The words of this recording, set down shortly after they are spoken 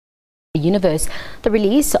universe. The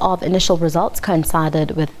release of initial results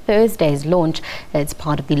coincided with Thursday's launch. It's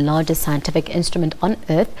part of the largest scientific instrument on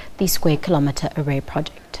Earth, the Square Kilometre Array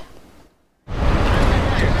project.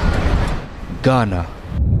 Ghana,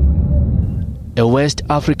 a West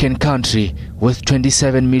African country with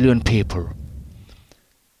 27 million people,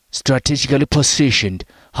 strategically positioned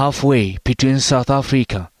halfway between South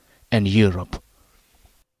Africa and Europe.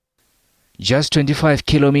 Just 25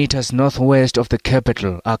 kilometers northwest of the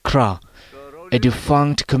capital, Accra, a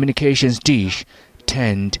defunct communications dish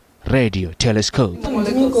turned radio telescope.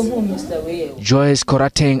 Joyce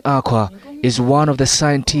Korateng Aqua is one of the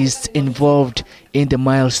scientists involved in the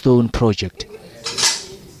milestone project.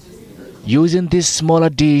 Using this smaller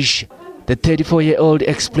dish, the 34-year-old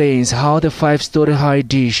explains how the 5-story high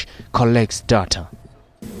dish collects data.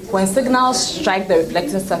 When signals strike the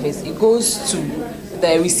reflecting surface, it goes to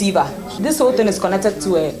the receiver. This whole thing is connected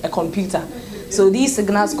to a computer. So these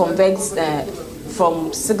signals convert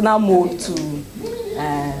from signal mode to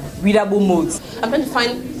readable modes. I'm trying to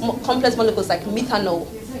find complex molecules like methanol.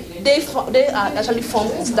 They are actually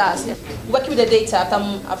formed in stars. Working with the data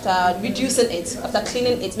after reducing it, after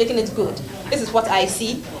cleaning it, making it good. This is what I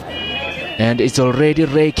see. And it's already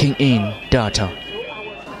raking in data.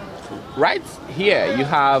 Right here you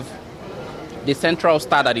have the central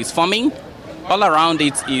star that is forming. All around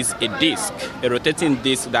it is a disk, a rotating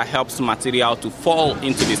disk that helps material to fall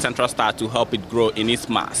into the central star to help it grow in its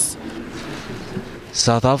mass.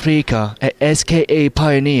 South Africa, a SKA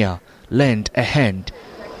pioneer, lent a hand,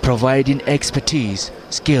 providing expertise,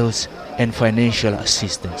 skills and financial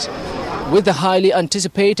assistance. With the highly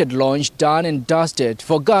anticipated launch done and dusted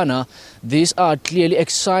for Ghana, these are clearly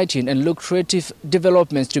exciting and lucrative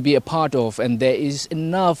developments to be a part of, and there is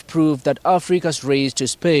enough proof that Africa's race to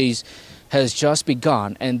space has just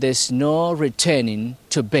begun and there's no returning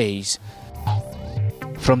to base.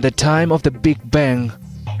 From the time of the Big Bang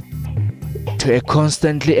to a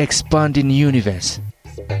constantly expanding universe,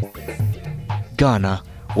 Ghana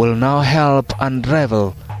will now help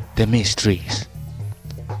unravel the mysteries.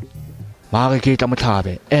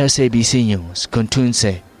 SABC News,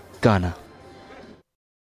 Kuntunse, Ghana.